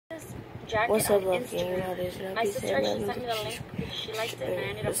jacket What's on up, Instagram. My sister actually sent me the link because she liked it and I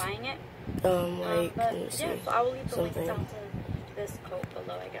ended up buying it. Like, but yeah, so I will leave the link down to this coat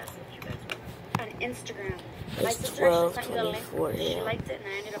below, I guess, if you guys want. On Instagram. My sister actually sent me the link because she liked it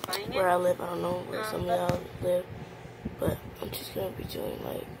and I ended up buying it. Where I live, I don't know where some of y'all live, but I'm just gonna be doing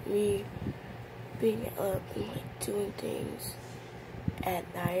like me being up and like doing things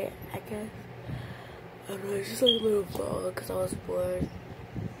at night, I guess. I don't know, it's just like a little vlog because I was bored.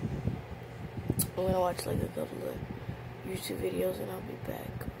 I'm gonna watch like a couple of YouTube videos and I'll be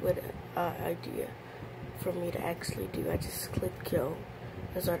back with an idea for me to actually do. I just clicked kill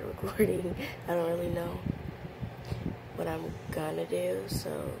and started recording. I don't really know what I'm gonna do,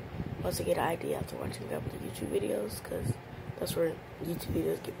 so once I get an idea after watching a couple of YouTube videos, because that's where YouTube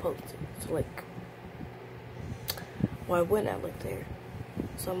videos get posted. So like, why wouldn't I look there?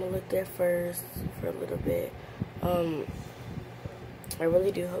 So I'm gonna look there first for a little bit. I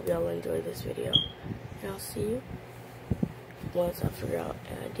really do hope y'all enjoy this video, and I'll see you once I figure out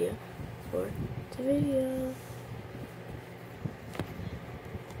an idea for the video.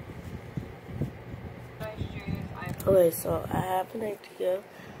 Okay, so I have an idea.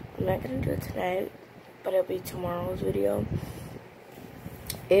 I'm not gonna do it tonight, but it'll be tomorrow's video.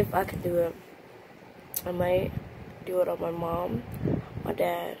 If I can do it, I might do it on my mom, my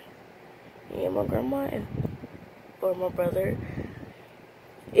dad, and my grandma, or my brother.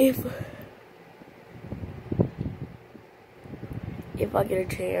 If I get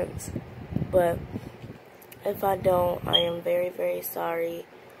a chance, but if I don't, I am very, very sorry.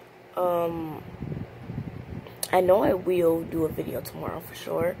 I know I will do a video tomorrow for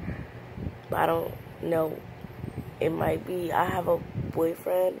sure, but I don't know. It might be, I have a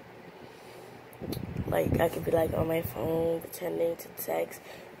boyfriend. Like, I could be like on my phone pretending to text,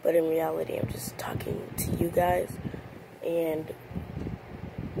 but in reality, I'm just talking to you guys. And,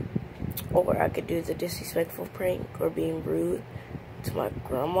 or I could do the disrespectful prank or being rude to my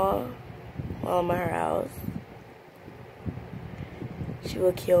grandma while I'm at her house. She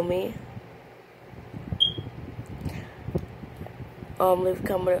will kill me. Leave a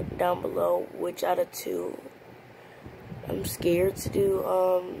comment down below which out of two I'm scared to do.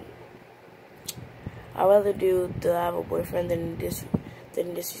 I'd rather do the I have a boyfriend than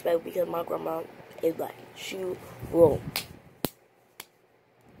disrespect, because my grandma is like, she will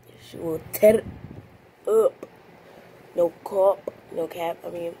tear it up. No cap, I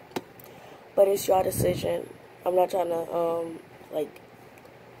mean, but it's your decision. I'm not trying to, like,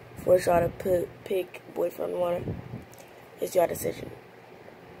 force y'all to pick boyfriend one. It's your decision.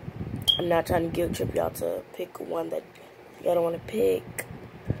 I'm not trying to guilt trip y'all to pick one that y'all don't want to pick,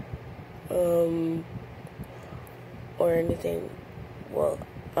 or anything. Well,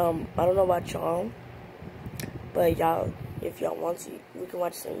 I don't know about y'all, but y'all, if y'all want to, we can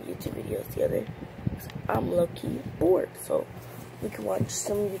watch some YouTube videos together. I'm low-key bored, so we can watch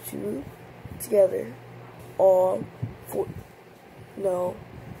some YouTube together. All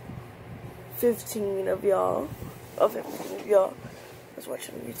 15 of y'all. Let's watch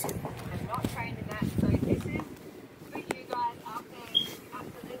some YouTube. I'm not trained in that, so this is for you guys out there who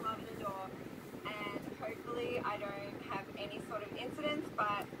absolutely love and adore, and hopefully I don't have any sort of incidents,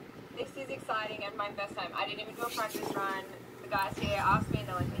 but this is exciting and my first time. I didn't even do a practice run. The guys here asked me and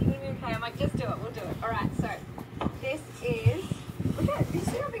they're like, are you going to be okay? I'm like, just do it, we'll do it. Alright, so this is, look at it, you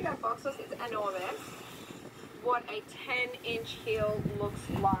see how big that box was? It's enormous. What a 10-inch heel looks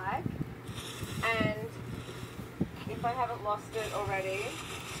like, and if I haven't lost it already.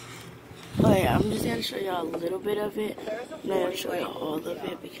 Oh yeah, I'm just gonna show y'all a little bit of it. I'm not gonna show y'all all of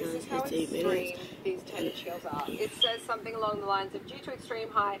it because it's 8 minutes. These 10-inch heels are. It says something along the lines of, due to extreme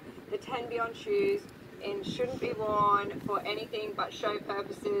height, the 10 Beyond shoes shouldn't be worn for anything but show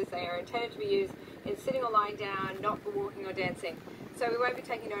purposes. They are intended to be used in sitting or lying down, not for walking or dancing. So we won't be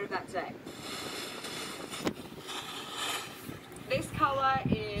taking note of that today. This colour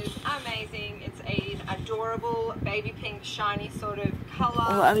is amazing. It's an adorable baby pink shiny sort of colour.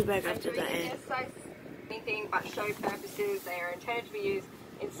 Oh, I'll be back after that. Anything but show purposes. They are intended to be used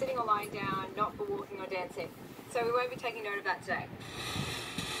in sitting or lying down, not for walking or dancing. So we won't be taking note of that today.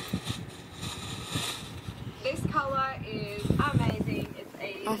 This colour is amazing.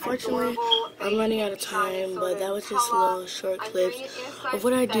 It's unfortunately, I'm running out of time, but that was just a little short clip of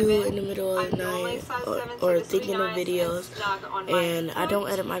what I do in the middle of the night or thinking of videos. And I don't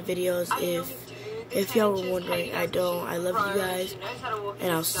edit my videos. If y'all were wondering, I don't. I love you guys,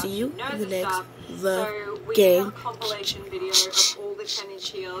 and I'll see you in the next game. Compilation video of all the 10-inch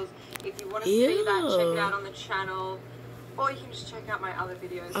heels. If you want to see that, check it out on the channel. or you can just check out my other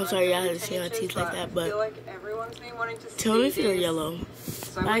videos. I'm sorry, y'all haven't seen my teeth like that, but I feel like everyone's been wanting to tell me see if you're this. yellow.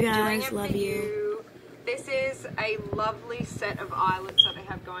 So Bye, we're guys. doing it Love for you. This is a lovely set of eyelets that they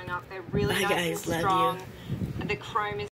have going up. They're really Bye, nice guys. and Love strong. you. The chrome is